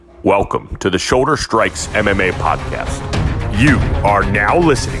Welcome to the Shoulder Strikes MMA podcast. You are now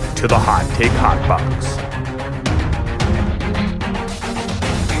listening to the Hot Take Hot Box.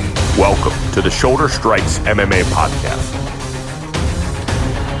 Welcome to the Shoulder Strikes MMA podcast.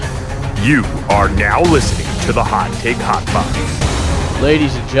 You are now listening to the Hot Take Hot Box.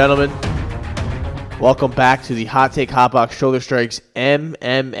 Ladies and gentlemen, welcome back to the Hot Take Hot Box Shoulder Strikes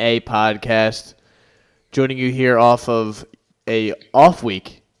MMA podcast. Joining you here off of a off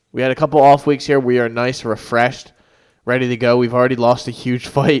week. We had a couple off weeks here. We are nice, refreshed, ready to go. We've already lost a huge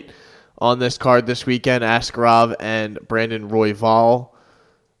fight on this card this weekend. Askarov and Brandon Royval.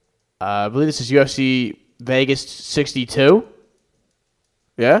 I believe this is UFC Vegas 62.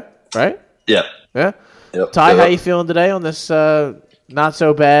 Yeah? Right? Yeah. Yeah? Yep. Ty, how you feeling today on this not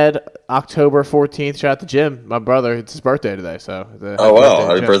so bad October 14th? Shout out to Jim, my brother. It's his birthday today. Oh, wow.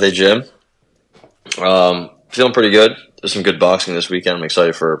 Happy birthday, Jim. Feeling pretty good. There's some good boxing this weekend. I'm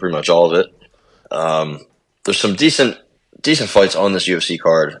excited for pretty much all of it. There's some decent fights on this UFC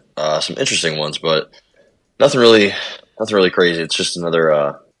card. Some interesting ones, but nothing really crazy. It's just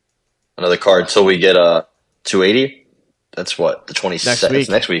another card until we get 280. That's what, the 27th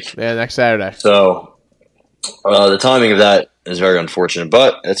next week. Yeah, next Saturday. So the timing of that is very unfortunate,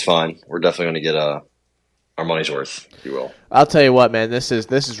 but it's fine. We're definitely going to get our money's worth, if you will. I'll tell you what, man. This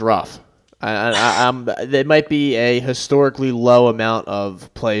is rough. There might be a historically low amount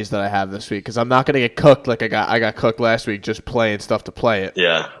of plays that I have this week because I'm not going to get cooked like I got cooked last week just playing stuff to play it.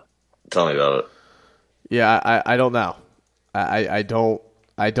 Yeah, tell me about it. Yeah, I don't know. I don't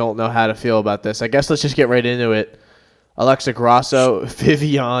know how to feel about this. I guess let's just get right into it. Alexa Grasso,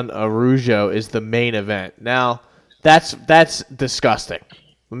 Viviane Araújo is the main event. Now, that's disgusting.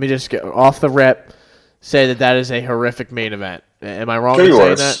 Let me just get off the rip, say that is a horrific main event. Am I wrong in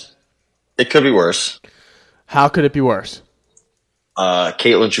saying that? It could be worse. How could it be worse?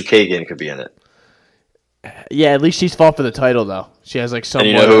 Caitlin Chukagian could be in it. Yeah, at least she's fought for the title, though. She has like some. And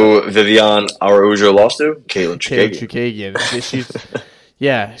you know who Viviane Araújo lost to? Caitlin Chukagian.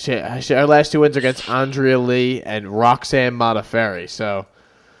 She's her last two wins are against Andrea Lee and Roxanne Modafferi. So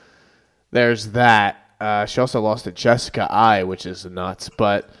there's that. She also lost to Jessica Ai, which is nuts.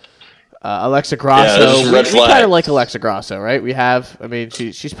 But Alexa Grasso, we kind of like Alexa Grasso, right?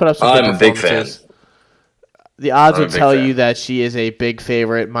 She's put up some good performances. I'm a big fan. The odds would tell you that she is a big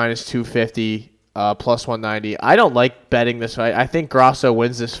favorite, minus 250, plus 190. I don't like betting this fight. I think Grasso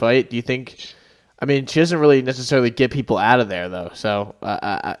wins this fight. Do you think? I mean, she doesn't really necessarily get people out of there, though. So,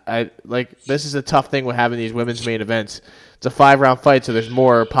 this is a tough thing with having these women's main events. It's a 5-round fight, so there's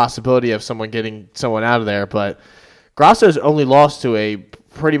more possibility of someone getting someone out of there. But Grasso's only lost to a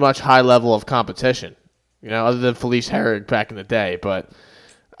pretty much high level of competition, other than Felice Herrig back in the day. But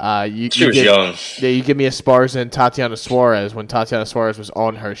she was young. Yeah, you give me a Esparza and Tatiana Suarez when Tatiana Suarez was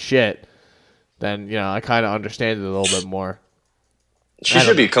on her shit, then I kind of understand it a little bit more. She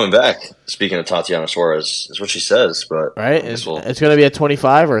should be coming back. Speaking of Tatiana Suarez, is what she says. But right, it's going to be at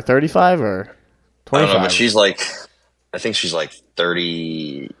 25 or 35 or 25. I don't know, but I think she's like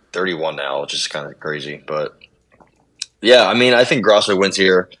 30, 31 now, which is kind of crazy. But yeah, I think Grasso wins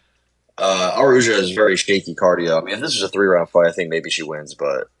here. Araújo has very shaky cardio. If this is a 3-round fight, I think maybe she wins.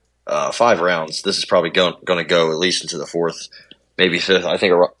 But 5 rounds, this is probably going to go at least into the 4th, maybe 5th. I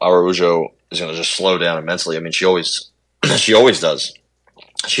think Araújo is going to just slow down immensely. She always does.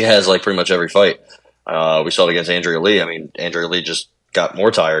 She has pretty much every fight. We saw it against Andrea Lee. Andrea Lee just got more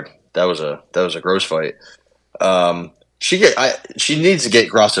tired. That was a gross fight. She needs to get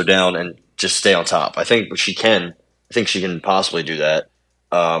Grasso down and just stay on top. I think she can possibly do that.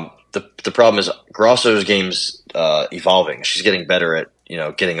 The problem is Grasso's game's evolving. She's getting better at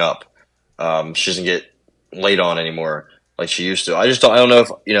getting up. She doesn't get laid on anymore like she used to. I don't know if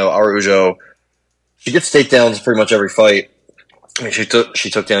Araújo. She gets takedowns pretty much every fight. She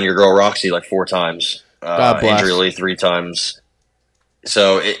took down your girl Roxy 4 times. Andrea Lee 3 times.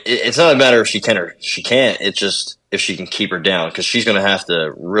 So it's not a matter if she can or she can't. It's just if she can keep her down, because she's going to have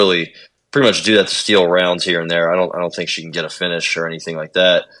to really pretty much do that to steal rounds here and there. I don't think she can get a finish or anything like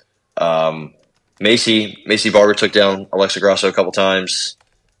that. Macy Barber took down Alexa Grasso a couple times.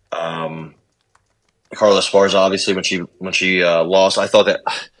 Carla Esparza, obviously, when she lost, I thought that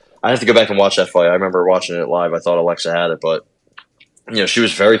I have to go back and watch that fight. I remember watching it live. I thought Alexa had it, but she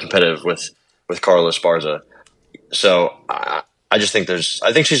was very competitive with Carla Esparza. So I just think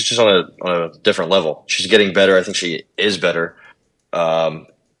I think she's just on a different level. She's getting better. I think she is better.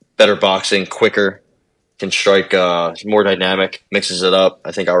 Better boxing, quicker, can strike, more dynamic, mixes it up.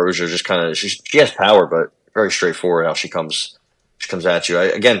 I think Araújo just she has power, but very straightforward how she comes at you.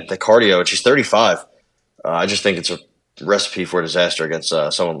 Again, the cardio, and she's 35. I just think it's recipe for disaster against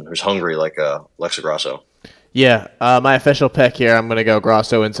someone who's hungry like Alexa Grasso. Yeah, my official pick here, I'm going to go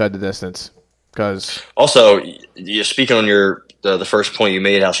Grasso inside the distance. Because also, you speaking on your the first point you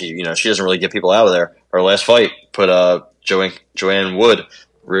made, how she doesn't really get people out of there. Her last fight put Joanne Wood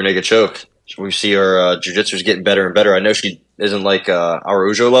rear naked choke. We see her jiu-jitsu's getting better and better. I know she isn't like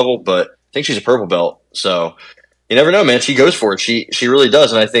Araujo level, but I think she's a purple belt. So you never know, man. She goes for it. She really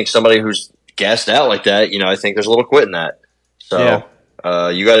does. And I think somebody who's gassed out like that, I think there's a little quit in that. So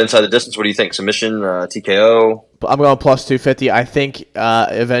you got inside the distance. What do you think? Submission, TKO? I'm going plus 250. I think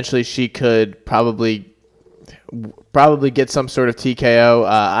eventually she could probably get some sort of TKO.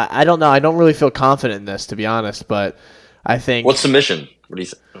 I don't know. I don't really feel confident in this, to be honest, but I think... What submission? What do you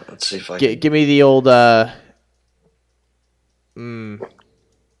think? Let's see if I can... Give me the old... give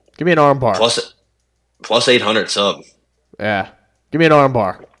me an arm bar. Plus 800 sub. Yeah. Give me an arm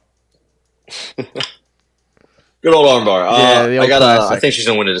bar. Good old arm bar. The old I think she's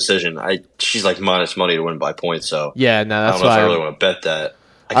going to win a decision. She's like minus money to win by points, so... Yeah, no, that's I don't know if I really want to bet that.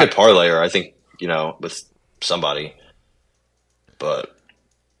 I could parlay her, I think, with somebody. But...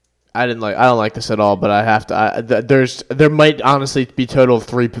 I don't like this at all, but I have to. There might honestly be total of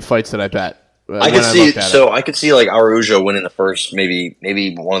 3 fights that I bet. I could see like Araujo winning the first, maybe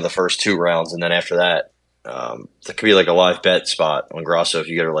one of the first 2 rounds, and then after that, that could be like a live bet spot on Grasso if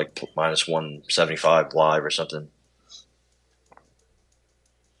you get her like minus 175 live or something.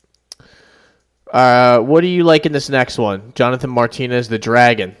 What do you like in this next one? Jonathan Martinez, the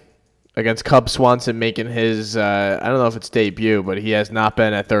Dragon, against Cub Swanson, making his, I don't know if it's debut, but he has not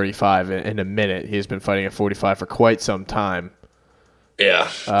been at 35 in a minute. He has been fighting at 45 for quite some time.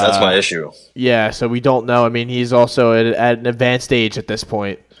 Yeah, that's my issue. Yeah, so we don't know. I mean, he's also at an advanced age at this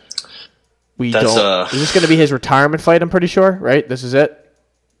point. Is this going to be his retirement fight, I'm pretty sure, right? This is it?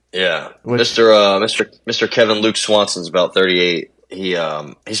 Yeah. Mr. Kevin Luke Swanson's about 38.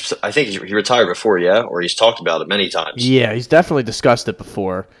 I think he retired before, yeah? Or he's talked about it many times. Yeah, he's definitely discussed it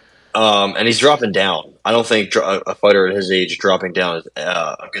before. And he's dropping down. I don't think a fighter at his age dropping down is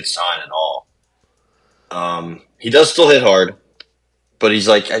a good sign at all. He does still hit hard, but he's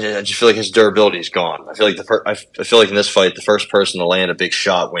like, I just feel like his durability is gone. I feel like I feel like in this fight, the first person to land a big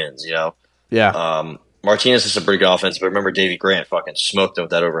shot wins. Yeah. Martinez is a pretty good offense, but remember Davey Grant fucking smoked him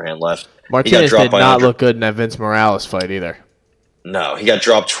with that overhand left. Martinez did not look good in that Vince Morales fight either. No, he got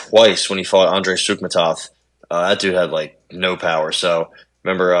dropped twice when he fought Andrei Sukhmatov. That dude had like no power. So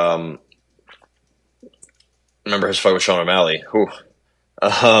remember his fight with Sean O'Malley.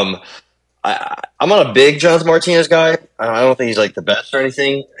 I'm not a big Jonathan Martinez guy. I don't think he's like the best or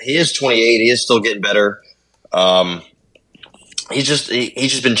anything. He is 28. He is still getting better. He's just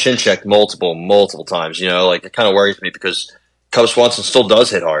been chin checked multiple times. Like it kind of worries me because Cub Swanson still does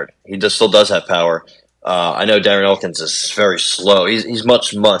hit hard. He still does have power. I know Darren Elkins is very slow. He's much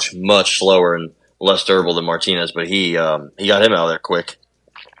slower and less durable than Martinez, but he got him out of there quick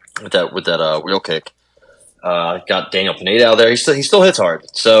with that wheel kick. Got Daniel Pineda out there. He still hits hard.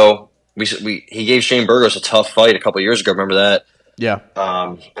 So he gave Shane Burgos a tough fight a couple of years ago. Remember that? Yeah.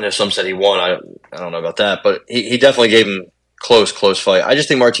 I know some said he won. I don't know about that, but he definitely gave him close fight. I just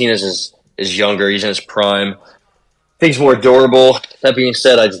think Martinez is younger. He's in his prime. I think he's more durable. That being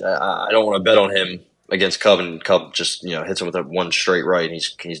said, I don't want to bet on him against Cub, and Cub just hits him with a one straight right, and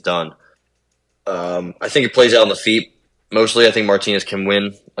he's done. I think it plays out on the feet mostly. I think Martinez can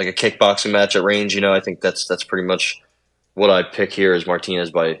win like a kickboxing match at range. I think that's pretty much what I pick here is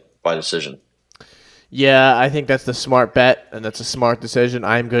Martinez by decision. Yeah, I think that's the smart bet, and that's a smart decision.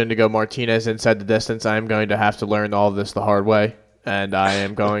 I'm going to go Martinez inside the distance. I'm going to have to learn all of this the hard way, and I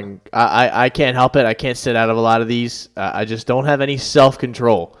am going – I can't help it. I can't sit out of a lot of these. I just don't have any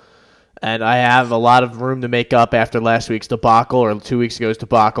self-control, and I have a lot of room to make up after last week's debacle or 2 weeks ago's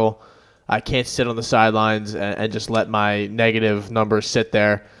debacle. I can't sit on the sidelines and just let my negative numbers sit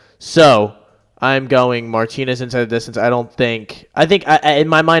there. So – I'm going Martinez inside the distance. I think in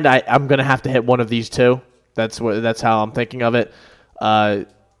my mind I'm going to have to hit one of these two. That's how I'm thinking of it. So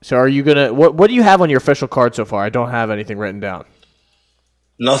are you going to what do you have on your official card so far? I don't have anything written down.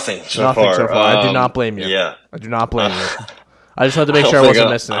 Nothing so far. I do not blame you. Yeah. I do not blame you. I just wanted to make sure I wasn't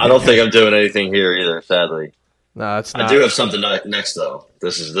missing anything. I don't think I'm doing anything here either, sadly. No, it's not. I do have something next though.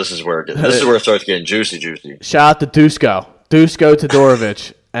 This is where it starts getting juicy. Shout out to Dusko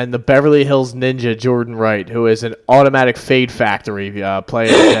Todorovic. And the Beverly Hills Ninja, Jordan Wright, who is an automatic Fade Factory player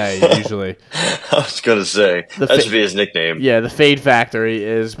of the day, usually. I was going to say, that should be his nickname. Yeah, the Fade Factory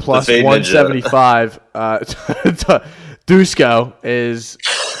is plus 175. Dusko is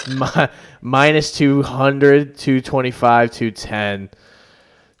minus 200, 225, 210.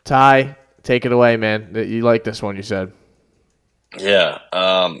 Ty, take it away, man. You like this one, you said. Yeah.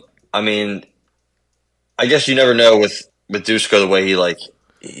 I mean, I guess you never know with Dusko the way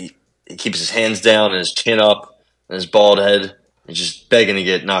he keeps his hands down and his chin up and his bald head and just begging to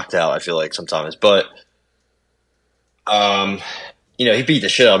get knocked out. I feel like sometimes, but he beat the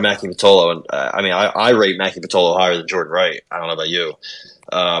shit out of Mackie Patolo, and I rate Mackie Patolo higher than Jordan Wright. I don't know about you.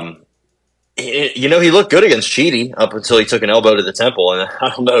 He looked good against Cheaty up until he took an elbow to the temple, and I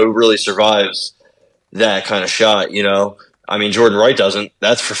don't know who really survives that kind of shot. Jordan Wright doesn't.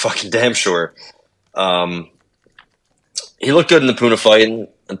 That's for fucking damn sure. He looked good in the Puna fight,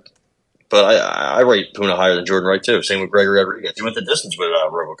 but I rate Puna higher than Jordan Wright too. Same with Gregory Rodriguez. He went the distance with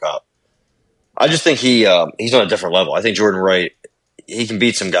RoboCop. I just think he's on a different level. I think Jordan Wright, he can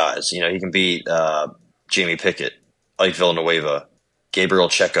beat some guys. He can beat Jamie Pickett, Ike Villanueva, Gabriel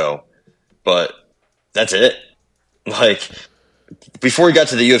Checo, but that's it. Like, before he got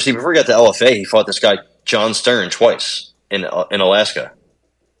to the UFC, before he got to LFA, he fought this guy John Stern twice in Alaska,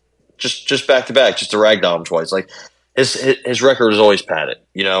 just back to back, just to ragdoll him twice. Like, his record is always padded.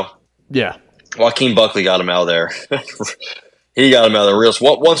 Yeah. Joaquin Buckley got him out of there. He got him out of the real.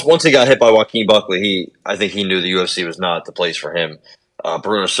 Once he got hit by Joaquin Buckley, I think he knew the UFC was not the place for him.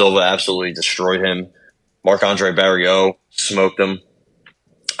 Bruno Silva absolutely destroyed him. Marc-Andre Barriault smoked him.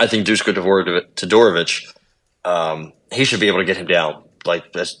 I think Dusko Todorovic, he should be able to get him down.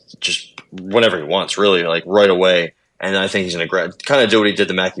 Like, that's just whenever he wants, really, like right away. And I think he's going to kind of do what he did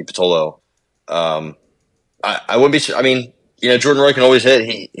to Mackie Patolo. I wouldn't be. I mean, Jordan Wright can always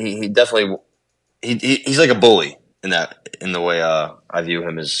hit. He definitely he's like a bully in the way I view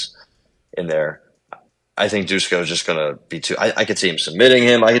him as in there. I think Dusko is just going to be too. I could see him submitting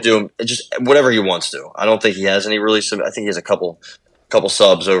him. I could do him just whatever he wants to. I don't think he has any really. I think he has a couple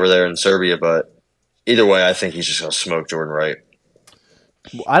subs over there in Serbia, but either way, I think he's just going to smoke Jordan Wright.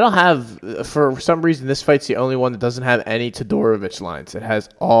 I don't have, for some reason, this fight's the only one that doesn't have any Todorovic lines. It has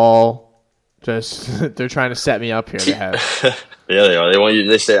all just, they're trying to set me up here. They have. Yeah, they are.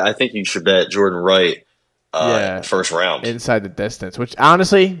 They say, I think you should bet Jordan Wright first round. Inside the distance, which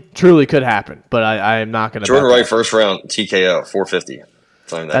honestly, truly could happen, but I am not going to Jordan Wright first round TKO, 450.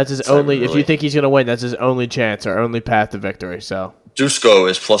 That's his only, really. If you think he's going to win, that's his only chance or only path to victory, so. Dusko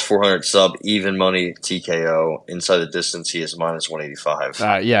is plus 400 sub, even money TKO. Inside the distance, he is minus 185. All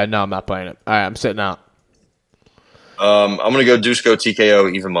right, yeah, no, I'm not playing it. All right, I'm sitting out. I'm going to go Dusko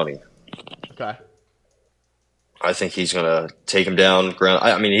TKO, even money. Okay. I think he's going to take him down.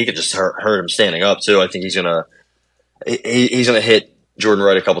 He could just hurt him standing up, too. I think he's going to hit Jordan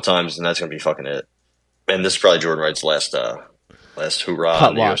Wright a couple times, and that's going to be fucking it. And this is probably Jordan Wright's last hoorah cut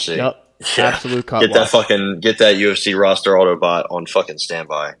in the watch. UFC. Yep. Yeah. Absolute cut Get watch. Get that UFC roster Autobot on fucking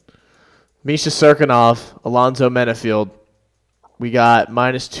standby. Misha Serkinov, Alonzo Menafield. We got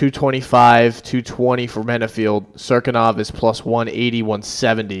minus 225, 220 for Menafield. Serkinov is plus 180,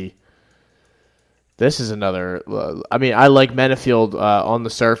 170. This is another. I like Menafield on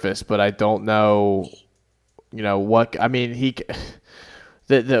the surface, but I don't know. What? The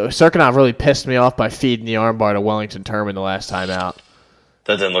Serkinov really pissed me off by feeding the armbar to Wellington Turman the last time out.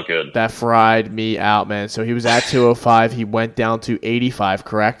 That didn't look good. That fried me out, man. So he was at 205. He went down to 85,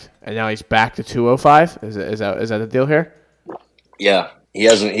 correct? And now he's back to 205. Is that the deal here? Yeah, he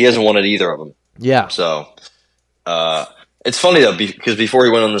hasn't won at either of them. Yeah. So it's funny though because before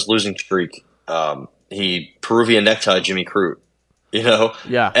he went on this losing streak, he Peruvian necktied Jimmy Crute.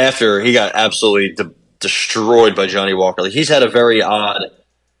 Yeah. After he got absolutely destroyed by Johnny Walker. He's had a very odd.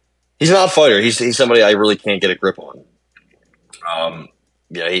 He's an odd fighter. He's somebody I really can't get a grip on.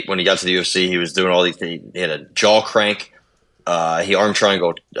 When he got to the UFC, he was doing all these things. He had a jaw crank. He arm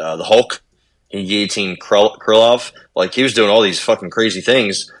triangle the Hulk. He guillotined Krylov. Like, he was doing all these fucking crazy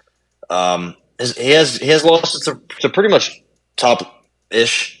things. He has lost to pretty much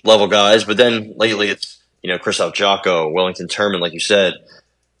top-ish level guys, but then lately it's, Christoph Jocko, Wellington Turman, like you said.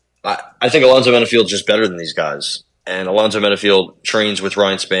 I think Alonzo Menafield is just better than these guys. And Alonzo Menafield trains with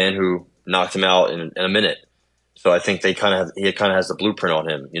Ryan Spann, who knocked him out in a minute. So I think he kind of has the blueprint on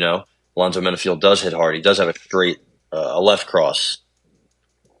him, Alonzo Menafield does hit hard. He does have a straight, a left cross.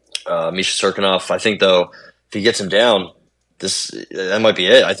 Misha Serkinov, I think, though, if he gets him down, that might be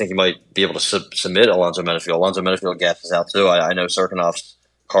it. I think he might be able to submit Alonzo Menafield. Alonzo Menafield gasses out, too. I know Serkinov's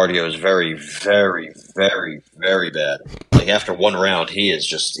cardio is very, very, very, very bad. Like, after one round,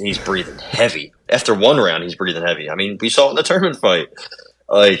 he's breathing heavy. After one round, he's breathing heavy. I mean, we saw it in the tournament fight.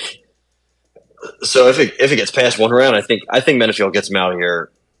 Like... So if it gets past one round, I think Menafield gets him out of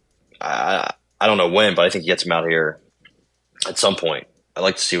here. I don't know when, but I think he gets him out of here at some point. I'd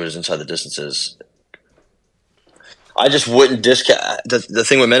like to see what his inside the distance is. I just wouldn't discount the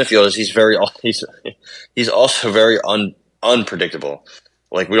thing with Menafield is he's also very unpredictable.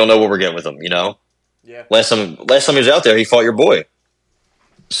 Like, we don't know what we're getting with him, you know? Yeah. Last time he was out there, he fought your boy.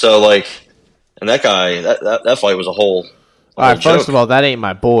 So, like, and that guy, that fight was a whole All right, joke. first of all, that ain't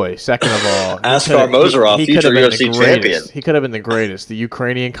my boy. Second of all, Askar Mozarov, future UFC champion. He could have been the greatest. The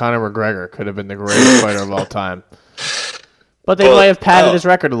Ukrainian Conor McGregor could have been the greatest fighter of all time. But they might have padded his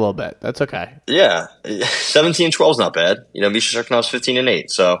record a little bit. That's okay. Yeah, 17-12 is not bad. You know, Misha Cirkunov's 15-8.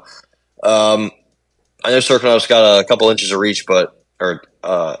 So, I know Cirkunov's got a couple inches of reach, or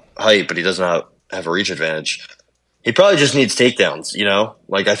height, but he doesn't have a reach advantage. He probably just needs takedowns. You know,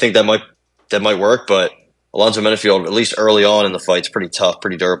 like I think that might work. But Alonzo Menifield, at least early on in the fight, is pretty tough,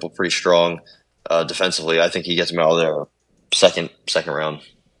 pretty durable, pretty strong defensively. I think he gets him out of there second round.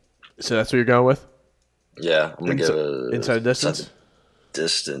 So that's what you're going with? Yeah, I'm gonna give it inside distance.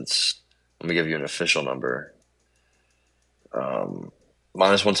 Distance. Let me give you an official number.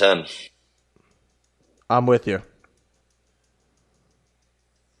 -110. I'm with you.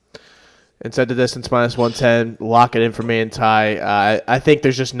 Inside the distance, -110. Lock it in for me and Ty. I think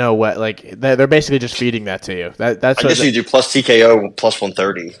there's just no way. Like they're basically just feeding that to you. That's I guess you do plus TKO plus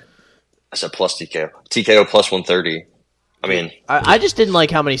 130. I said plus TKO. TKO plus 130. I mean, I just didn't like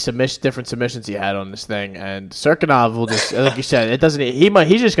how many different submissions he had on this thing, and Cirkunov will just, like you said, it doesn't.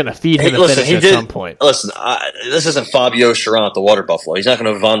 He's just going to feed him at some point. Listen, this isn't Fabio Charant, the water buffalo. He's not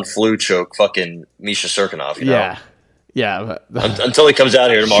going to Von Flue choke fucking Misha Cirkunov. You know? Yeah. Until he comes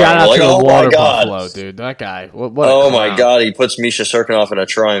out here tomorrow, Shout out to the water my God, buffalo, dude. That guy. What my God, he puts Misha Cirkunov in a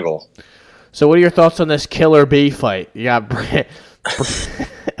triangle. So, what are your thoughts on this Killer B fight? You got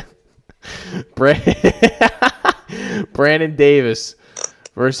Brandon Davis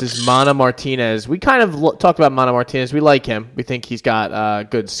versus Mana Martinez. We kind of talked about Mana Martinez. We like him. We think he's got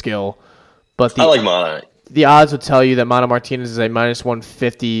good skill. But I like Mana. The odds would tell you that Mana Martinez is a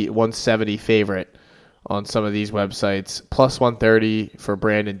 -150, 170 favorite on some of these websites. Plus 130 for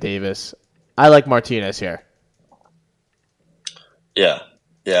Brandon Davis. I like Martinez here. Yeah,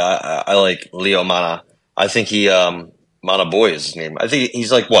 I like Leo Mana. I think he Mana Boy is his name. I think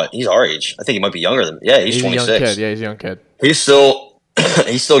he's like what? He's our age. I think he might be younger than. Yeah, he's 26. A young kid. Yeah, he's a young kid. He's still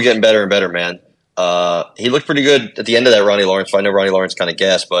getting better and better, man. He looked pretty good at the end of that Ronnie Lawrence fight. I know Ronnie Lawrence kind of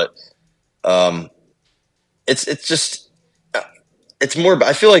gassed, but it's more.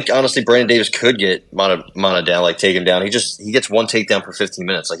 I feel like honestly, Brandon Davis could get Mana down, like take him down. He gets one takedown per 15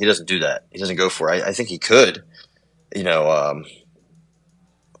 minutes. Like he doesn't do that. He doesn't go for it. I think he could, you know,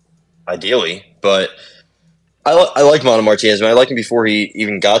 ideally, but. I like Mana Martinez. I mean, I liked him before he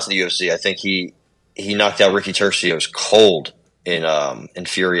even got to the UFC. I think he knocked out Ricky Tercios cold in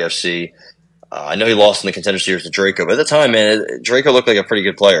Fury FC. I know he lost in the Contender Series to Draco, but at the time, man, Draco looked like a pretty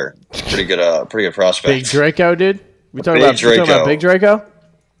good player, pretty good prospect. Big Draco, dude. We talking about Big Draco?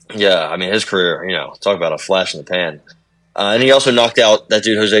 Yeah, I mean his career. You know, talk about a flash in the pan. And he also knocked out that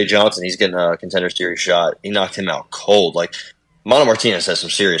dude Jose Johnson. He's getting a Contender Series shot. He knocked him out cold. Like Mana Martinez has some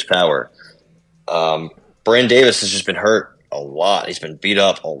serious power. Brandon Davis has just been hurt a lot. He's been beat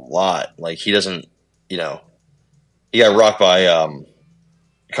up a lot. Like he doesn't, you know, he got rocked by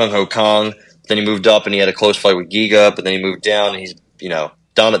Kung Ho Kong. Then he moved up and he had a close fight with Giga. But then he moved down and he's, you know,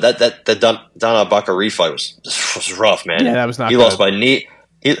 Donna Bakary fight was rough, man. Yeah, that was not. He lost by knee.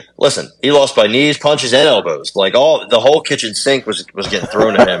 He lost by knees, punches, and elbows. Like the whole kitchen sink was getting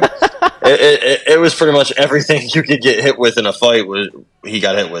thrown at him. It was pretty much everything you could get hit with in a fight he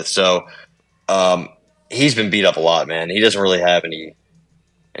got hit with. So. He's been beat up a lot, man. He doesn't really have any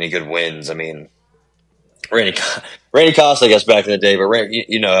good wins. I mean, Randy Costa, I guess, back in the day, but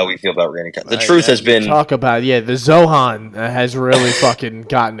you know how we feel about Randy Costa. The truth has been... Talk about, the Zohan has really fucking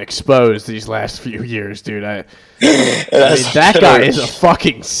gotten exposed these last few years, dude. I mean, that guy is a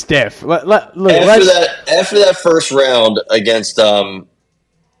fucking stiff. Look, after that first round against,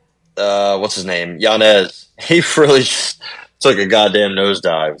 what's his name? Yanez, he really just took a goddamn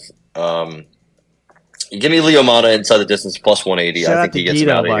nosedive. Give me Leo Mana inside the distance plus 180. Shout I think he gets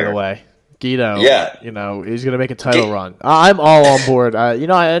Guido, him out of by here. the way. Guido, yeah, you know, he's going to make a title run. I'm all on board. You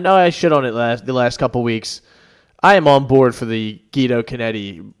know I shit on it the last couple weeks. I am on board for the Guido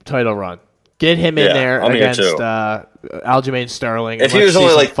Canetti title run. Get him in there against Aljamain Sterling. If he was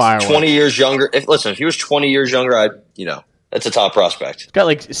only like 20 years younger, if he was 20 years younger, that's a top prospect. He's got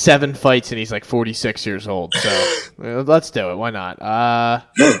like 7 fights and he's like 46 years old. So let's do it. Why not?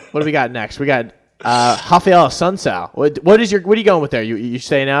 What do we got next? We got Rafael Sunsao. What are you going with there? You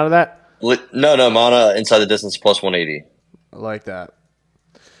staying out of that? No, Mana inside the distance plus 180. I like that.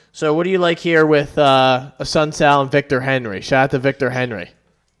 So what do you like here with Sunsao and Victor Henry? Shout out to Victor Henry.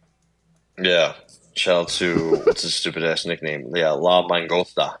 Yeah. Shout out to, what's his stupid ass nickname? Yeah, La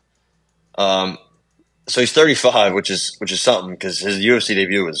Mangosta. So he's 35, which is something because his UFC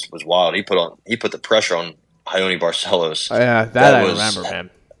debut was wild. He put the pressure on Raoni Barcelos. Yeah, that I remember, man.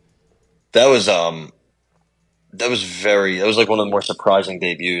 That was like one of the more surprising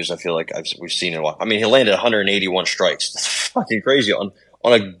debuts I feel like we've seen in a while. I mean, he landed 181 strikes. That's fucking crazy on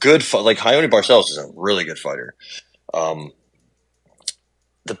a good fight. Like Raoni Barcelos is a really good fighter.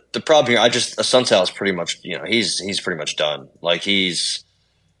 The problem here, Assunção is pretty much, he's pretty much done. Like he's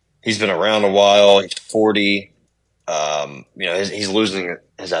been around a while. He's 40. He's losing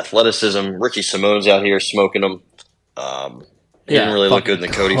his athleticism. Ricky Simone's out here smoking him. He didn't really look good in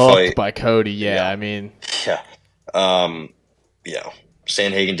the Cody fight. By Cody, yeah. I mean, yeah.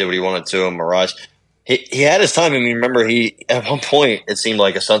 Sandhagen did what he wanted to him. Moraes, he had his time. I mean, remember at one point it seemed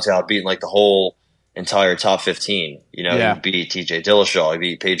like Assunção had beaten like the whole entire top 15. He beat TJ Dillashaw. He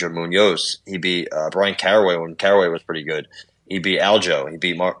beat Pedro Munoz. He beat Brian Caraway when Caraway was pretty good. He beat Aljo. He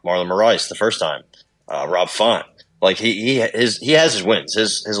beat Marlon Moraes the first time. Rob Font. Like he has his wins.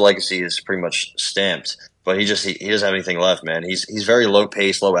 His legacy is pretty much stamped. But he doesn't have anything left, man. He's very low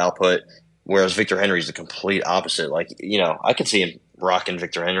pace, low output. Whereas Victor Henry's the complete opposite. Like I could see him rocking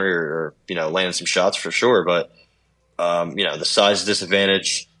Victor Henry or landing some shots for sure. But the size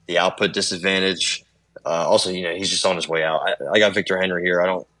disadvantage, the output disadvantage. Also, he's just on his way out. I got Victor Henry here. I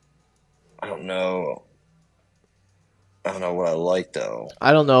don't know. I don't know what I like though.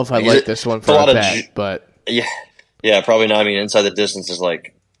 I don't know if I like this one for a bet, but yeah, probably not. I mean, inside the distance is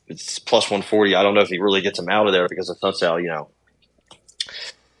like it's plus 140. I don't know if he really gets him out of there because of Assunção.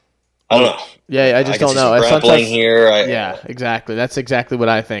 I don't know. Yeah, I just don't know. Grappling here. Yeah, exactly. That's exactly what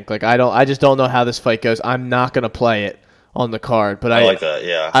I think. Like I just don't know how this fight goes. I'm not going to play it on the card, but I like that.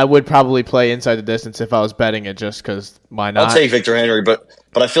 Yeah, I would probably play inside the distance if I was betting it, just because why not? I'll take Victor Henry, but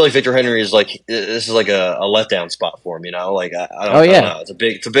I feel like Victor Henry is like this is like a letdown spot for him. Like I don't know.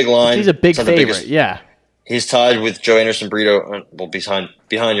 It's a big line. He's a big favorite. Yeah. He's tied with Joe Anderson Brito,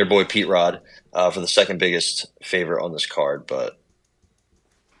 behind your boy Pete Rod for the second biggest favorite on this card. But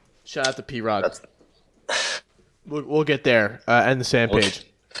shout out to Pete Rod. We'll get there. And the same page.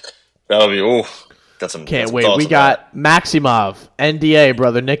 That'll be got some. Can't wait. We got Maximov, NDA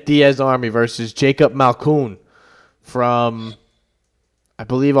brother, Nick Diaz Army versus Jacob Malkoun from, I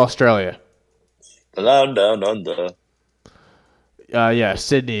believe, Australia. Down under. Yeah,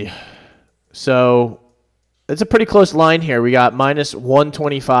 Sydney. So. It's a pretty close line here. We got minus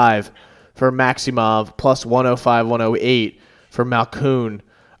 125 for Maximov, plus 105, 108 for Malkoun.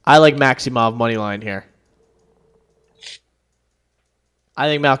 I like Maximov money line here. I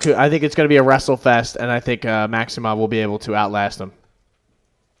think it's going to be a wrestle fest, and I think Maximov will be able to outlast him.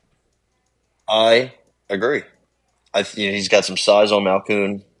 I agree. He's got some size on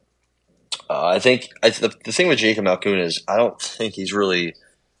Malkoun. I think the thing with Jacob Malkoun is I don't think he's really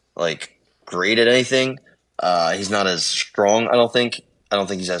like great at anything. He's not as strong. I don't think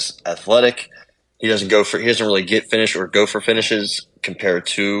he's as athletic. He doesn't really get finished or go for finishes compared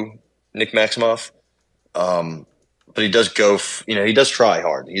to Nick Maximov. But he does go. He does try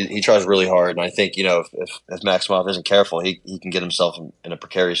hard. He tries really hard, and I think if Maximov isn't careful, he can get himself in a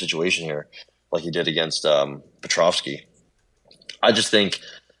precarious situation here, like he did against Petrovsky. I just think,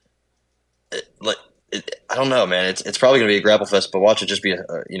 I don't know, man. It's probably going to be a grapple fest, but watch it just be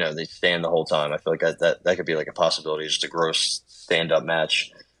they stand the whole time. I feel like that could be like a possibility, just a gross stand up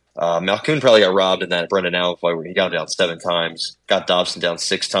match. Malkoun probably got robbed in that Brendan Allen fight where he got him down 7 times, got Dobson down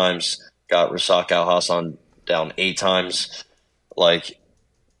 6 times, got Rasak Al Hassan down 8 times. Like,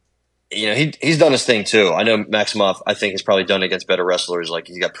 he's done his thing too. I know Maximov, I think, has probably done it against better wrestlers. Like,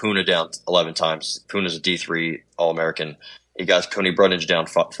 he got Puna down 11 times. Puna's a D3 All-American. He got Cody Brundage down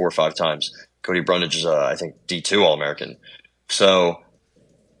 4 or 5 times. Cody Brundage is, I think, D2 All-American. So,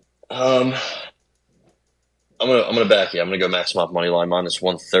 I'm gonna back you. I'm gonna go Maximov money line minus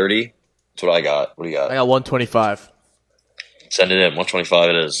 130. That's what I got. What do you got? I got 125. Send it in. 125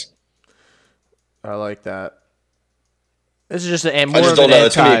 it is. I like that. This is just I just don't know.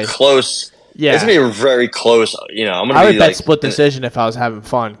 It's gonna be close. Yeah, it's gonna be very close. I would bet split decision if I was having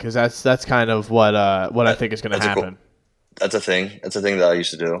fun because that's kind of what I think is gonna happen. That's a thing. That's a thing that I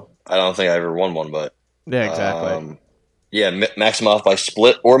used to do. I don't think I ever won one, but yeah, exactly. Maximov by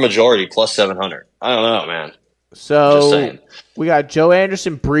split or majority plus 700. I don't know, man. So we got Joe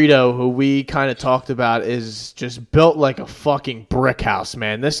Anderson Brito, who we kind of talked about, is just built like a fucking brick house,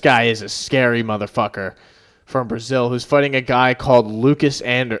 man. This guy is a scary motherfucker from Brazil who's fighting a guy called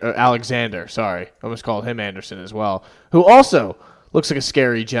Alexander. Sorry, I almost called him Anderson as well, who also looks like a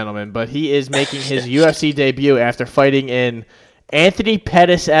scary gentleman, but he is making his UFC debut after fighting in Anthony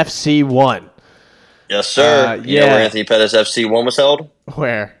Pettis FC 1. Yes, sir. You know where Anthony Pettis FC 1 was held?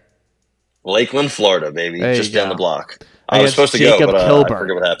 Where? Lakeland, Florida, baby, There just you go. down the block. I was Against supposed to go, Jacob but I Kilburn.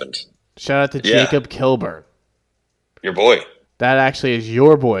 forget what happened. Shout out to Yeah. Jacob Kilburn. Your boy. That actually is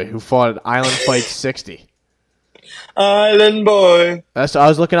your boy who fought at Island Fight 60. Island boy. I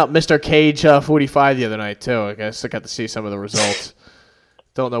was looking up Mr. Cage 45 the other night too. I guess I got to see some of the results.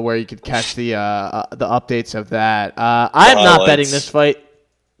 Don't know where you could catch the updates of that. I'm not betting this fight.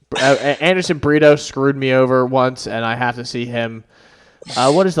 Anderson Brito screwed me over once, and I have to see him.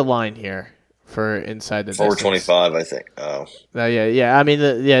 What is the line here for inside the distance? 425, I think. Oh, yeah. I mean,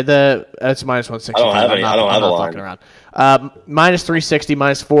 that's minus 165. I don't have any. I don't have a line. Fucking around. Minus 360,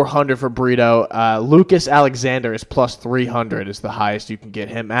 minus 400 for Brito. Lucas Alexander is plus 300 is the highest you can get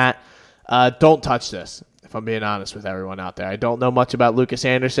him at. Don't touch this, if I'm being honest with everyone out there. I don't know much about Lucas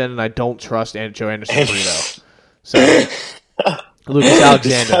Anderson, and I don't trust Joe Anderson Brito. So, Lucas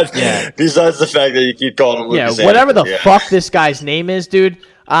Alexander. Besides the fact that you keep calling him Lucas Anderson. Whatever the fuck this guy's name is, dude,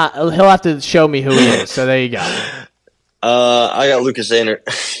 he'll have to show me who he is. So there you go. I got Lucas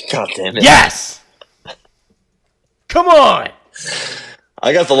Anderson. God damn it. Yes! Come on!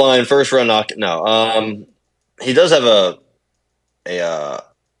 I got the line first round knock. No, he does have a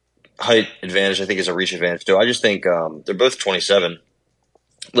height advantage. I think it's a reach advantage too. I just think they're both 27.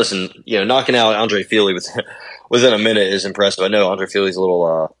 Listen, knocking out Andre Fili within a minute is impressive. I know Andre Fili's a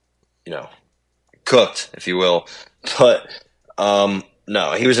little, cooked, if you will, but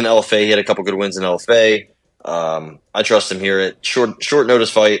no, he was in LFA. He had a couple good wins in LFA. I trust him here at short notice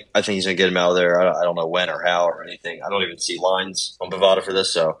fight. I think he's going to get him out of there. I don't know when or how or anything. I don't even see lines on Bovada for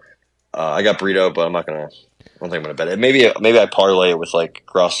this. So I got Brito, but I don't think I'm going to bet it. Maybe I parlay it with like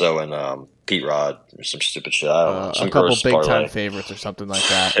Grosso and Pete Rod or some stupid shit. I don't know. Some a couple gross big parlay. time favorites or something like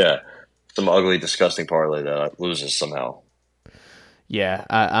that. Yeah, some ugly, disgusting parlay that loses somehow. Yeah,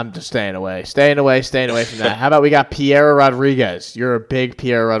 I'm just staying away from that. How about we got Piera Rodriguez? You're a big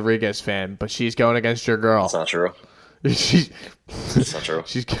Piera Rodriguez fan, but she's going against your girl. That's not true. That's not true.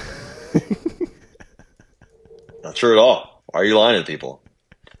 She's not true at all. Why are you lying to people?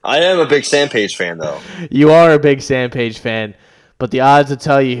 I am a big Sam Page fan, though. You are a big Sam Page fan, but the odds will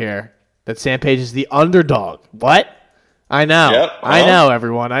tell you here that Sam Page is the underdog. What? I know. Yep. I know,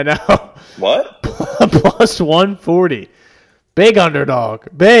 everyone. I know. What? Plus 140. Big underdog.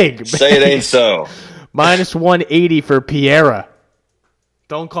 Big. Say it ain't so. Minus 180 for Piera.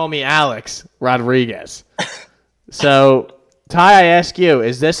 Don't call me Alex Rodriguez. So, Ty, I ask you,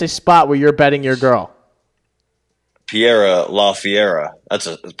 is this a spot where you're betting your girl? Piera La Fiera. That's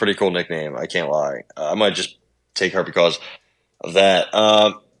a pretty cool nickname. I can't lie. I might just take her because of that.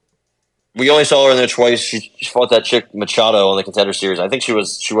 We only saw her in there twice. She fought that chick Machado on the Contender Series. I think she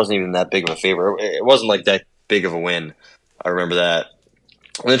wasn't even that big of a favorite. It wasn't like that big of a win. I remember that.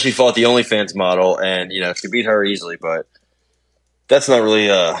 And then she fought the OnlyFans model, and she beat her easily, but that's not really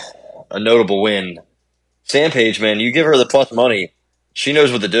a notable win. Sam Page, man, you give her the plus money, she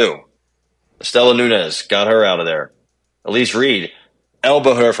knows what to do. Estela Nunes, got her out of there. Elise Reed,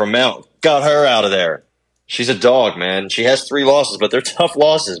 elbow her from Mount, got her out of there. She's a dog, man. She has 3 losses, but they're tough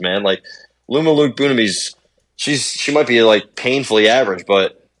losses, man. Like Luma Luke Bunamis, she might be like painfully average,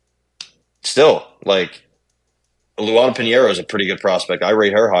 but still, like Luana Pinheiro is a pretty good prospect. I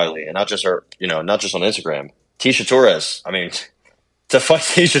rate her highly, and not just her, not just on Instagram. Tisha Torres, I mean, to fight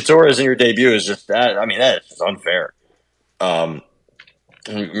Tisha Torres in your debut is just that. I mean, that is just unfair.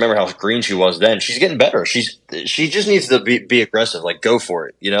 Remember how green she was then. She's getting better. She just needs to be aggressive. Like, go for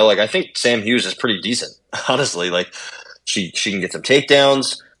it. Like I think Sam Hughes is pretty decent. Honestly, like she can get some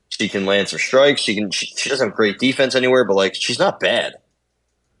takedowns. She can land some strikes. She doesn't have great defense anywhere, but like she's not bad.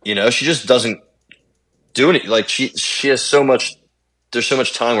 She just doesn't do anything. Like she has so much. There's so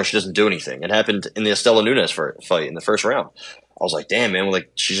much time where she doesn't do anything. It happened in the Estela Nunes fight in the first round. I was like, damn, man.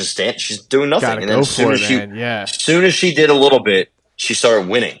 Like she's doing nothing. Gotta and then go as soon for it, man. as soon as she did a little bit, she started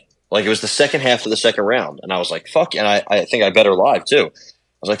winning. Like it was the second half of the second round, and I was like, fuck. And I think I bet her live too.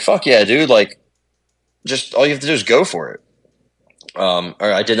 I was like, fuck yeah, dude. Like, just all you have to do is go for it. Or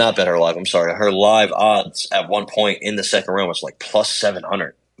I did not bet her live. I'm sorry. Her live odds at one point in the second round was like plus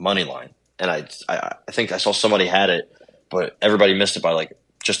 700 money line, and I think I saw somebody had it, but everybody missed it by like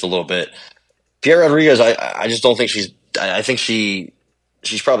just a little bit. Piera Rodriguez, I just don't think she's. I think she's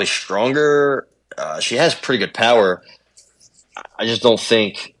probably stronger. She has pretty good power. I just don't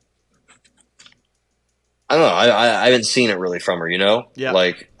think. I don't know. I haven't seen it really from her. Yeah.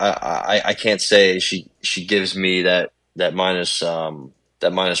 Like I can't say she gives me that minus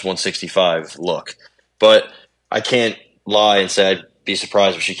 165 look, but I can't lie and say I'd be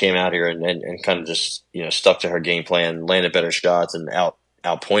surprised if she came out here and kind of just stuck to her game plan, landed better shots, and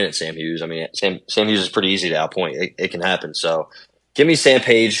outpointed Sam Hughes. I mean, Sam Hughes is pretty easy to outpoint. It can happen. So give me Sam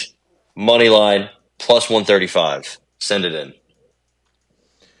Page money line, plus 135. Send it in.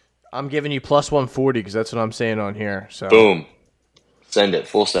 I'm giving you plus 140 because that's what I'm saying on here. So Boom. Send it.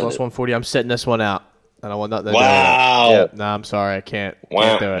 Full send plus it. 140. I'm setting this one out. I don't want nothing to do Wow. with it. Yep. No, I'm sorry. I can't do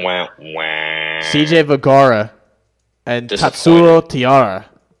it. Wow. CJ Vergara and Tatsuro Tiara.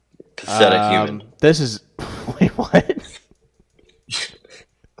 Pathetic human. This is... Wait, what?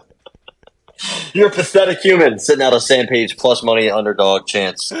 You're a pathetic human sitting out a Sam Page plus money underdog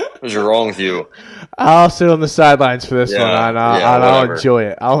chance. What's wrong with you? I'll sit on the sidelines for this one. I'll enjoy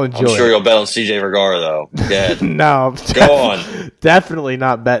it. I'm sure you'll bet on CJ Vergara, though. Go ahead. No. Go on. Definitely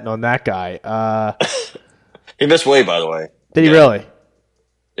not betting on that guy. He missed weight, by the way. Did he really?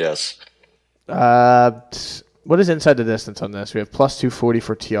 Yes. What is inside the distance on this? We have plus 240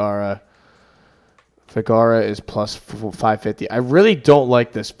 for Tiara. Vergara is plus 550. I really don't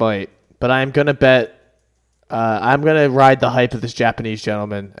like this fight, but I'm going to bet. I'm going to ride the hype of this Japanese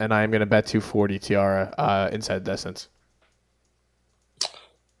gentleman, and I'm going to bet 240 Tiara inside the distance.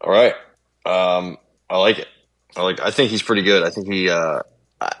 All right. I like it. I think he's pretty good. I think he. I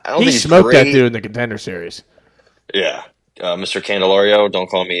don't think he's smoked great. that dude in the Contender Series. Yeah, Mr. Candelario. Don't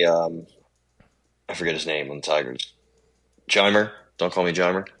call me. I forget his name on the Tigers. Jimer. Don't call me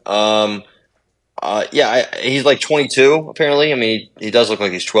Jimer. He's like 22 apparently. I mean, he does look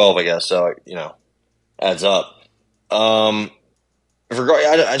like he's 12, I guess. So adds up. I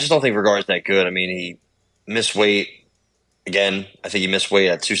just don't think Vergara's that good. I mean, he missed weight again. I think he missed weight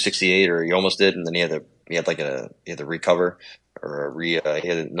at 268, or he almost did, and then he had to recover, or he had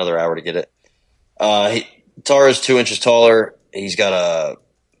another hour to get it. Tara's 2 inches taller. He's got a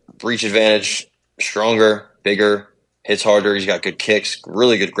reach advantage, stronger, bigger, hits harder. He's got good kicks,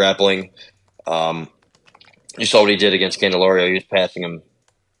 really good grappling. You saw what he did against Candelario. He was passing him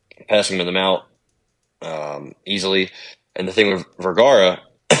in the mount easily. And the thing with Vergara,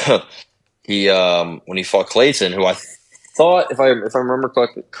 he when he fought Clayton, who I thought, if I remember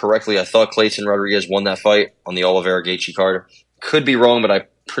correctly, I thought Clayton Rodriguez won that fight on the Oliveira Gaethje card. Could be wrong, but I'm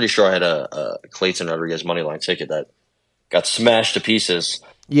pretty sure I had a Clayton Rodriguez moneyline ticket that got smashed to pieces.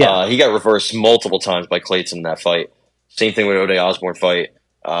 Yeah, he got reversed multiple times by Clayton in that fight. Same thing with Ode Osborne fight.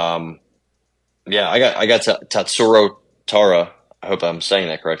 I got Tatsuro Tara. I hope I'm saying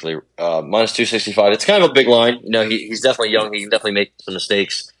that correctly. Minus 265. It's kind of a big line. He's definitely young. He can definitely make some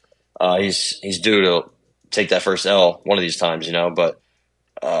mistakes. He's due to take that first L one of these times, But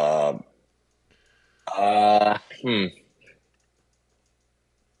I'm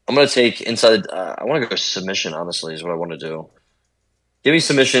going to take inside. I want to go submission, honestly, is what I want to do. Give me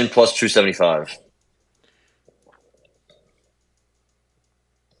submission plus 275.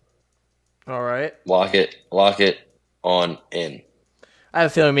 All right. Lock it on in. I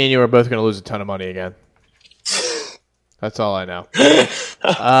have a feeling me and you are both going to lose a ton of money again. That's all I know.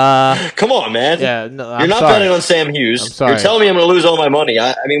 Come on, man. Yeah, no, You're not betting on Sam Hughes. I'm sorry. You're telling me I'm going to lose all my money.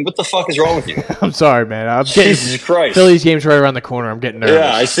 I mean, what the fuck is wrong with you? I'm sorry, man. Jesus Christ. Phillies game's right around the corner. I'm getting nervous.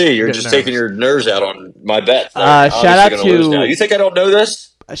 Yeah, I see. You're just taking your nerves out on my bet. Shout out to... You think I don't know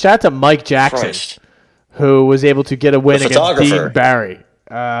this? Shout out to Mike Jackson, who was able to get a win against Dean Barry.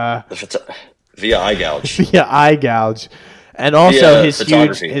 Via eye gouge. Via eye gouge. And also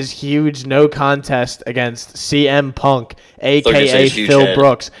his huge no contest against CM Punk, a.k.a. Phil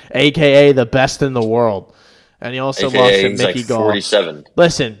Brooks, a.k.a. the best in the world. And he also lost to Mickey Gall. 47.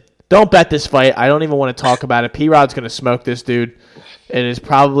 Listen, don't bet this fight. I don't even want to talk about it. P-Rod's going to smoke this dude. It is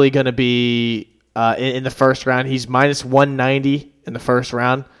probably going to be in the first round. He's minus 190 in the first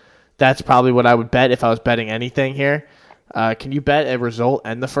round. That's probably what I would bet if I was betting anything here. Can you bet a result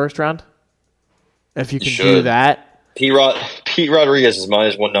in the first round? If you can do that. Pete Rodriguez is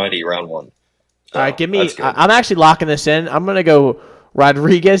minus 190 round one. So, all right, give me. I'm actually locking this in. I'm going to go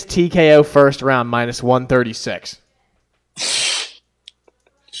Rodriguez TKO first round minus 136.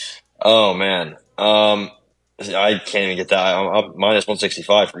 Oh man, I can't even get that. I'm minus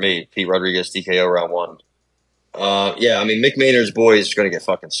 165 for me. Pete Rodriguez TKO round one. I mean Mick Maynard's boy is going to get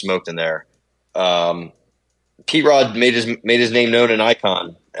fucking smoked in there. Pete Rod made his name known in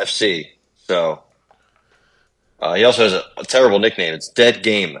Icon FC. So. He also has a terrible nickname. It's Dead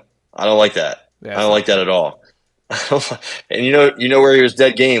Game. I don't like that. Yeah, I don't like that at all. And you know where he was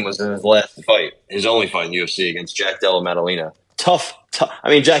dead game was in his last fight, his only fight in UFC against Jack Della Maddalena. Tough. I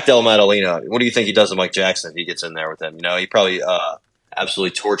mean, Jack Della Maddalena. What do you think he does to Mike Jackson if he gets in there with him? He probably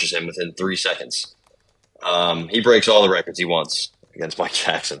absolutely tortures him within 3 seconds. He breaks all the records he wants against Mike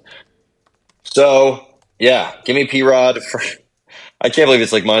Jackson. So yeah, give me P-Rod. I can't believe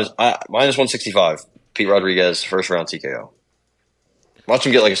it's like minus 165. Pete Rodriguez, first round TKO. Watch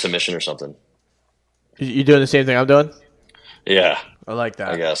him get like a submission or something. You doing the same thing I'm doing? Yeah. I like that.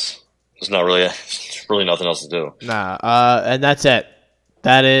 I guess. There's really nothing else to do. Nah, and that's it.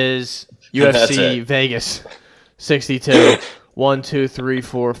 That is That's UFC it. Vegas 62. 1, 2, 3,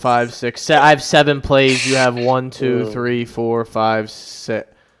 4, 5, 6. I have 7 plays. You have 1, 2, 3, 4, 5, 6.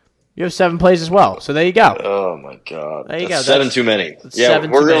 You have 7 plays as well. So there you go. Oh my god, There you that's go. 7 too many. Yeah,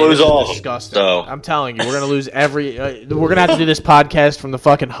 7 we're too gonna many. lose This is all of them. disgusting. So I'm telling you, we're gonna lose every. We're gonna have to do this podcast from the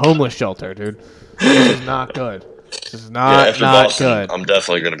fucking homeless shelter, dude. This is not good. This is not after not Boston, good. I'm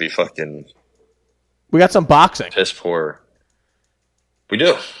definitely gonna be fucking We got some boxing. piss poor. We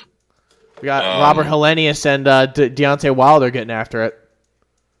do. We got Robert Hellenius and Deontay Wilder getting after it.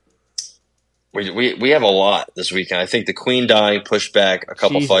 We have a lot this weekend. I think the Queen dying pushed back a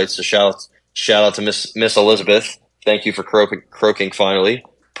couple Jesus. fights. So shout out to Miss Elizabeth. Thank you for croaking finally.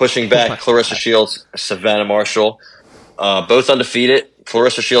 Pushing back Clarissa Shields, Savannah Marshall, both undefeated.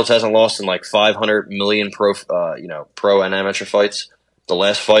 Clarissa Shields hasn't lost in like 500 million pro and amateur fights. The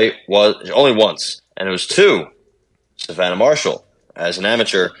last fight was only once, and it was to Savannah Marshall as an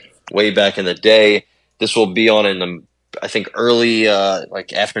amateur way back in the day. This will be on in the I think early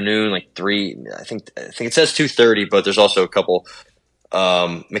like afternoon, like 3. I think it says 2:30, but there's also a couple.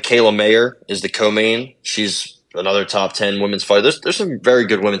 Michaela Mayer is the co-main. She's another top 10 women's fighter. There's some very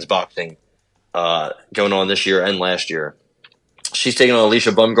good women's boxing going on this year and last year. She's taking on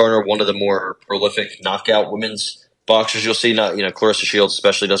Alicia Bumgarner, one of the more prolific knockout women's boxers you'll see. Not Clarissa Shields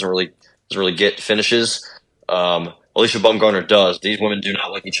especially doesn't really get finishes. Alicia Bumgarner does. These women do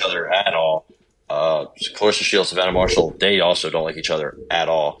not like each other at all. Clarissa Shields, Savannah Marshall, they also don't like each other at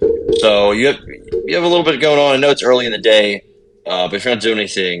all. So you have a little bit going on. I know it's early in the day, but if you're not doing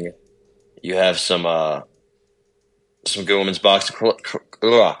anything, you have some good women's boxing.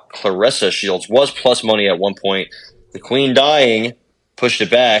 Clarissa Shields was plus money at one point. The Queen dying pushed it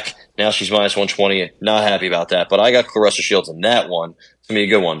back. Now she's minus 120. Not happy about that, but I got Clarissa Shields in that one. It's gonna be a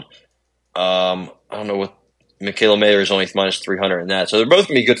good one. I don't know what Michaela Mayer is only minus 300 in that, so they're both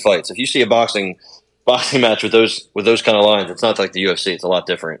gonna be good fights. If you see a boxing match with those kind of lines, it's not like the UFC. It's a lot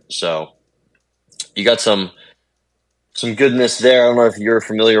different. So you got some goodness there. I don't know if you're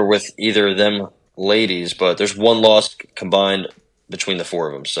familiar with either of them ladies, but there's one loss combined between the 4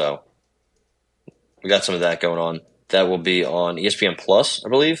 of them. So we got some of that going on. That will be on ESPN Plus, I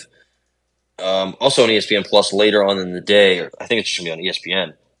believe. Also on ESPN Plus later on in the day, or I think it's just going to be on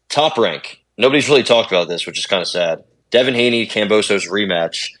ESPN. Top Rank. Nobody's really talked about this, which is kind of sad. Devin Haney, Kambosos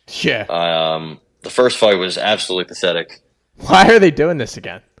rematch. Yeah. The first fight was absolutely pathetic. Why are they doing this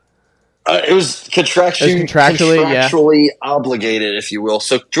again? It was contractually obligated, if you will.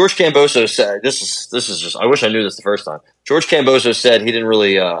 So George Kambosos said, "This is just. I wish I knew this the first time." George Kambosos said he didn't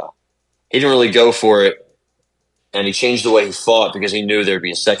really go for it, and he changed the way he fought because he knew there'd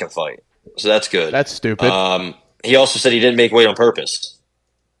be a second fight. So that's good. That's stupid. He also said he didn't make weight on purpose.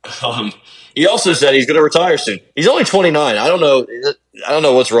 He also said he's going to retire soon. He's only 29. I don't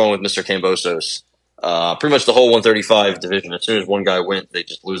know what's wrong with Mr. Kambosos. Pretty much the whole 135 division. As soon as one guy wins, they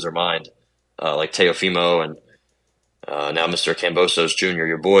just lose their mind. Like Teofimo and now Mr. Kambosos Jr.,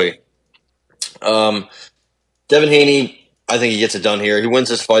 your boy. Devin Haney, I think he gets it done here. He wins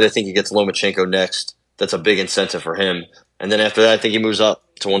this fight. I think he gets Lomachenko next. That's a big incentive for him. And then after that, I think he moves up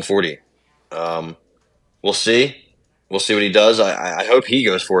to 140. We'll see. We'll see what he does. I hope he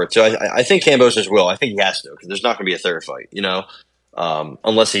goes for it too. I think Kambosos will. I think he has to because there's not going to be a third fight.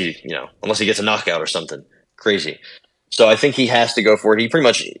 Unless he gets a knockout or something crazy. So I think he has to go for it.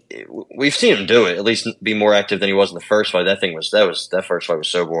 We've seen him do it. At least be more active than he was in the first fight. That first fight was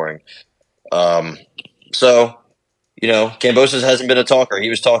so boring. Kambosos hasn't been a talker. He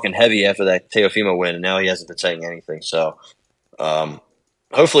was talking heavy after that Teofimo win, and now he hasn't been saying anything. So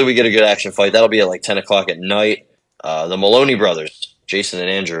hopefully we get a good action fight. That'll be at like 10 o'clock at night. The Maloney brothers, Jason and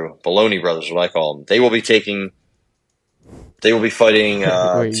Andrew, Maloney brothers is what I call them. They will be fighting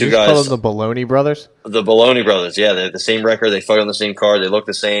Wait, two you guys. call them the Baloney brothers? The Baloney brothers, yeah, they have the same record. They fight on the same card. They look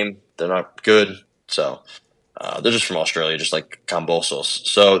the same. They're not good. So they're just from Australia, just like Kambosos.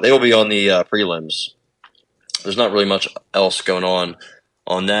 So they will be on the prelims. There's not really much else going on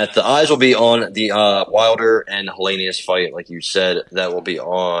that. The eyes will be on the Wilder and Hellenius fight, like you said. That will be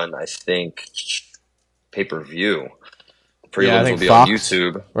on, I think, pay-per-view. Prelims will be Fox, on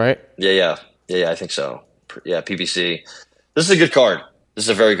YouTube. Right? Yeah, I think so. Yeah, PBC. This is a good card. This is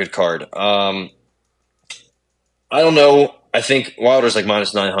a very good card. I don't know. I think Wilder's like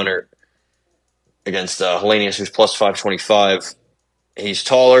minus 900 against Hellenius, who's plus 525. He's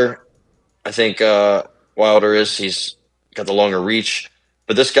taller. I think Wilder is. He's got the longer reach.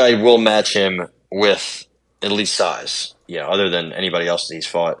 But this guy will match him with at least size, other than anybody else that he's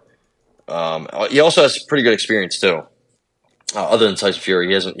fought. He also has pretty good experience, too. other than Tyson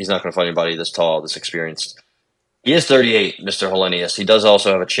Fury, he's not going to fight anybody this tall, this experienced. He is 38, Mr. Helenius. He does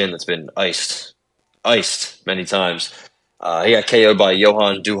also have a chin that's been iced many times. He got KO'd by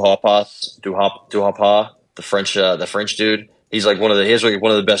Johan Duhaupas, the French dude. He's like one of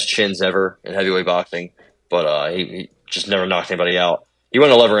the best chins ever in heavyweight boxing, but he just never knocked anybody out. He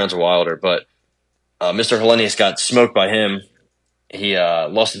went 11 rounds of Wilder, but Mr. Helenius got smoked by him. He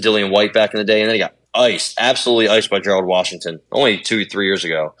lost to Dillian White back in the day, and then he got absolutely iced by Gerald Washington only 2-3 years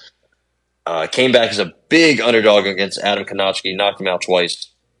ago. Came back as a big underdog against Adam Konoski, knocked him out twice.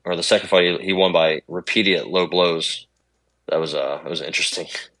 Or the second fight, he won by repeated low blows. That was an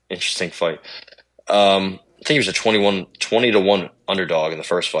interesting fight. I think he was a 20-1 underdog in the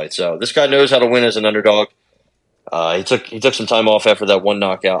first fight. So this guy knows how to win as an underdog. He took some time off after that one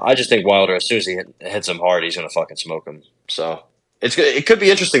knockout. I just think Wilder, as soon as he hits him hard, he's gonna fucking smoke him. So it could be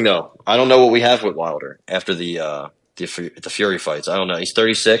interesting though. I don't know what we have with Wilder after the Fury fights. I don't know. He's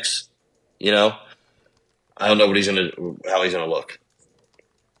 36. You know, I don't know how he's gonna look.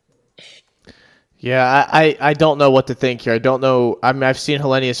 Yeah, I don't know what to think here. I don't know. I mean, I've seen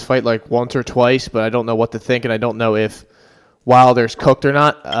Helenius fight like once or twice, but I don't know what to think, and I don't know if Wilder's cooked or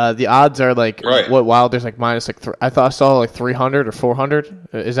not. The odds are like what Wilder's like minus like I thought I saw like 300 or 400.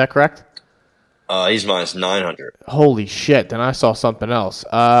 Is that correct? He's minus 900. Holy shit! Then I saw something else.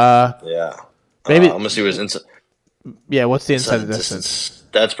 Yeah. Maybe I'm gonna see what his inside. Yeah, what's the inside distance?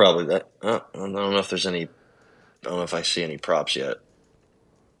 That's probably that. I don't know if there's any. I don't know if I see any props yet.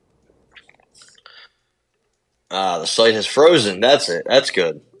 The site has frozen. That's it. That's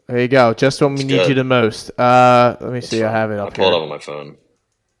good. There you go. Just when we need you the most. Let me see. I have it up here. I'll pull it up on my phone.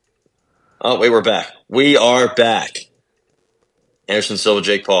 Oh, wait. We're back. We are back. Anderson Silva,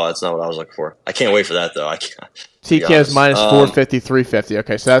 Jake Paul. That's not what I was looking for. I can't wait for that, though. I can't. TK is minus 450, 350.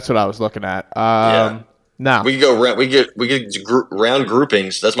 Okay, so that's what I was looking at. Yeah. Now we could go round. We get round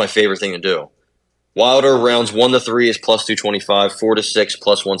groupings. That's my favorite thing to do. Wilder rounds 1-3 is plus 225. 4-6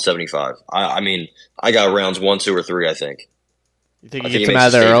 plus 175. I mean, I got rounds 1, 2, or 3. I think. You think he gets him out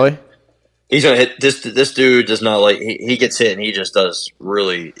of there early? He's gonna hit this. This dude does not like. He gets hit and he just does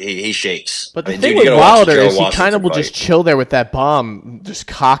really. He shakes. But the thing with Wilder is he kind of will just chill there with that bomb, just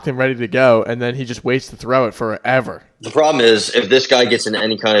cocked and ready to go, and then he just waits to throw it forever. The problem is if this guy gets in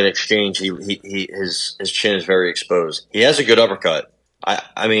any kind of exchange, his chin is very exposed. He has a good uppercut.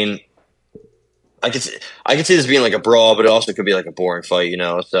 I mean, I could see this being like a brawl, but it also could be like a boring fight, you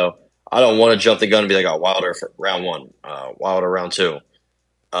know. So I don't want to jump the gun and be like, oh, Wilder for round 1, Wilder round 2.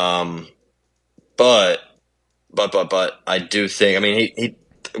 But I do think. I mean,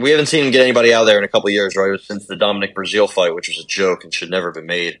 we haven't seen him get anybody out there in a couple of years, right? Since the Dominic Breazeale fight, which was a joke and should never have been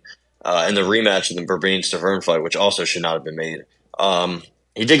made, and the rematch of the Berbine-Stavern fight, which also should not have been made.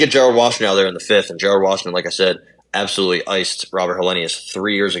 He did get Gerald Washington out there in the 5th, and Gerald Washington, like I said, absolutely iced Robert Helenius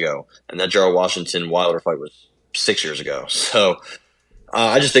 3 years ago, and that Gerald Washington-Wilder fight was 6 years ago. So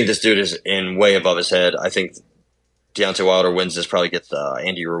I just think this dude is in way above his head. I think Deontay Wilder wins this, probably gets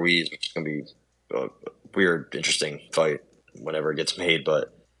Andy Ruiz, which is going to be a weird, interesting fight whenever it gets made,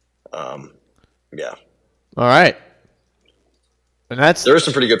 but yeah. All right. And there are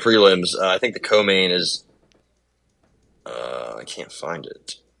some pretty good prelims. I think the co-main is I can't find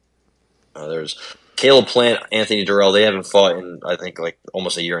it. There's Caleb Plant, Anthony Durrell. They haven't fought in I think like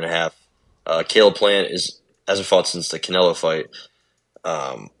almost a year and a half. Caleb Plant hasn't fought since the Canelo fight.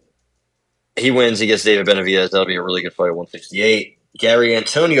 He wins. He gets David Benavidez. That'll be a really good fight at 168. Gary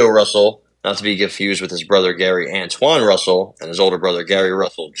Antonio Russell, not to be confused with his brother Gary Antoine Russell and his older brother Gary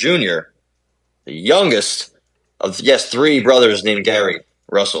Russell Jr., the youngest of 3 brothers named Gary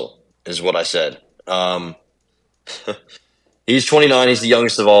Russell is what I said. He's 29. He's the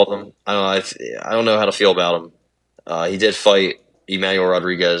youngest of all of them. I don't know how to feel about him. He did fight Emmanuel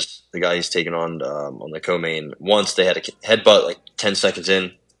Rodriguez, the guy he's taken on the co-main. Once they had a headbutt like 10 seconds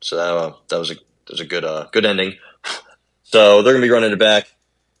in, so that was a good ending. So they're gonna be running it back.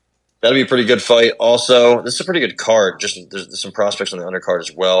 That'll be a pretty good fight. Also, this is a pretty good card. Just there's some prospects on the undercard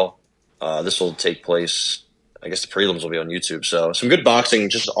as well. This will take place. I guess the prelims will be on YouTube. So some good boxing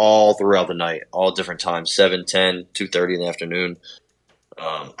just all throughout the night, all different times, 7, 10, 2:30 in the afternoon.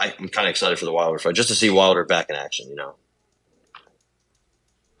 I'm kind of excited for the Wilder fight, just to see Wilder back in action, you know.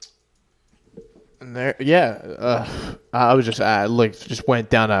 And there, I was just went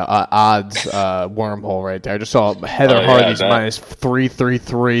down a odds wormhole right there. I just saw Heather Hardy's minus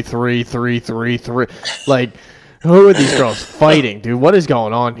 333. Like, who are these girls fighting, dude? What is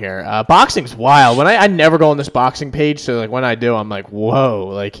going on here? Boxing's wild. When I never go on this boxing page, so like when I do, I'm like, whoa,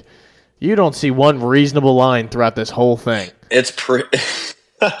 like you don't see one reasonable line throughout this whole thing. It's pretty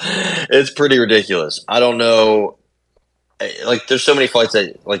ridiculous. I don't know like there's so many fights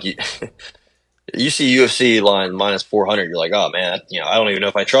that like you see UFC line minus 400, you're like, oh man, I don't even know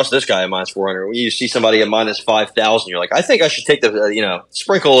if I trust this guy at minus 400. When you see somebody at minus 5,000, you're like, I think I should take the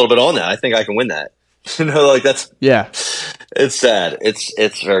sprinkle a little bit on that. I think I can win that. Like that's it's sad.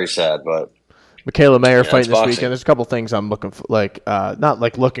 It's very sad, but. Michaela Mayer fighting this weekend. There's a couple things I'm looking for, not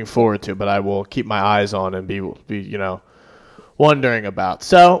like looking forward to, but I will keep my eyes on and be wondering about.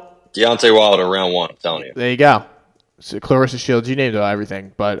 So Deontay Wilder round 1, I'm telling you. There you go. So Clarissa Shields, you named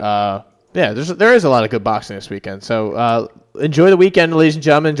everything, but there is a lot of good boxing this weekend. So enjoy the weekend, ladies and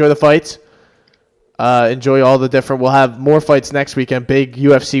gentlemen. Enjoy the fights. Enjoy all the different. We'll have more fights next weekend. Big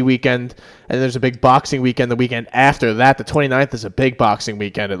UFC weekend, and there's a big boxing weekend the weekend after that. The 29th is a big boxing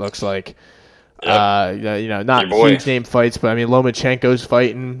weekend. It looks like. Yep. Not huge name fights, but I mean Lomachenko's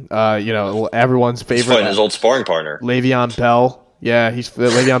fighting. Everyone's favorite. He's fighting his old sparring partner, Le'Veon Bell. Yeah,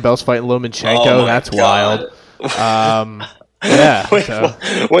 Le'Veon Bell's fighting Lomachenko. Oh That's God. wild. Yeah.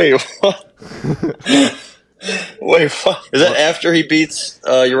 Wait, what? Wait, what? Is that after he beats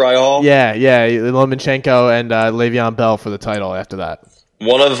Uriah Hall? Yeah. Lomachenko and Le'Veon Bell for the title after that.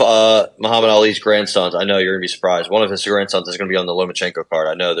 One of Muhammad Ali's grandsons, I know you're going to be surprised, one of his grandsons is going to be on the Lomachenko card.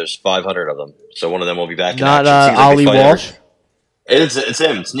 I know there's 500 of them, so one of them will be back in Not action. Ali Walsh? It's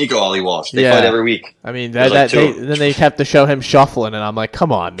him. It's Nico Ali Walsh. They fight every week. I mean, then they have to show him shuffling, and I'm like,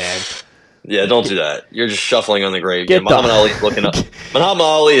 come on, man. Yeah, don't do that. You're just shuffling on the grave. Muhammad Ali's looking up. Muhammad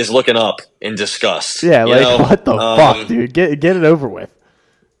Ali is looking up in disgust. Yeah, what the fuck, dude? Get it over with.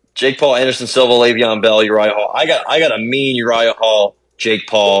 Jake Paul, Anderson Silva, Le'Veon Bell, Uriah Hall. I got a mean Uriah Hall, Jake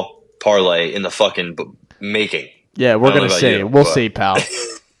Paul parlay in the fucking making. Yeah, we're gonna see. We'll see, pal.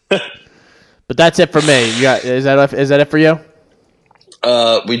 But that's it for me. Is that it for you?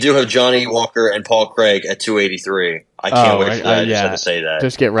 We do have Johnny Walker and Paul Craig at 283. I can't wait for that. I just have to say that.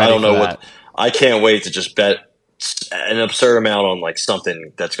 Just get ready. I don't know what. I can't wait to just bet an absurd amount on like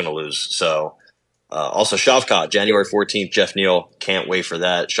something that's going to lose. So, also Shavkat, January 14th, Jeff Neal. Can't wait for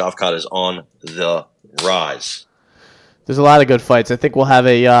that. Shavkat is on the rise. There's a lot of good fights. I think we'll have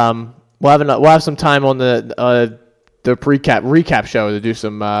we'll have some time on the recap show to do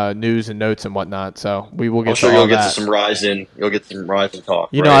some news and notes and whatnot. So we will get. I'm sure you'll get to some Ryzen. You'll get some Ryzen talk.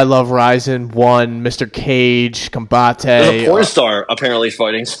 You know, I love Ryzen. Mr. Cage, Combate. There's a porn star apparently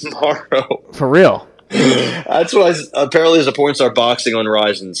fighting tomorrow. For real. That's what apparently there's a porn star boxing on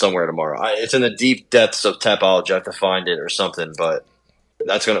Ryzen somewhere tomorrow. It's in the deep depths of Tapology. I have to find it or something, but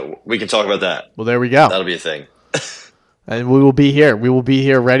we can talk about that. Well, there we go. That'll be a thing. And we will be here. We will be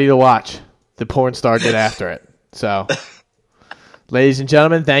here ready to watch the porn star get after it. So, ladies and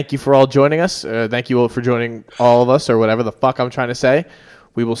gentlemen, thank you for all joining us. Thank you all for joining all of us, or whatever the fuck I'm trying to say.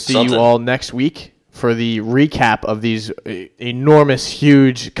 We will see you all next week for the recap of these enormous,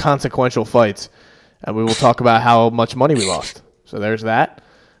 huge, consequential fights. And we will talk about how much money we lost. So there's that.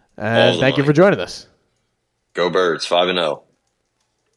 And thank you for joining us. Go Birds, 5-0.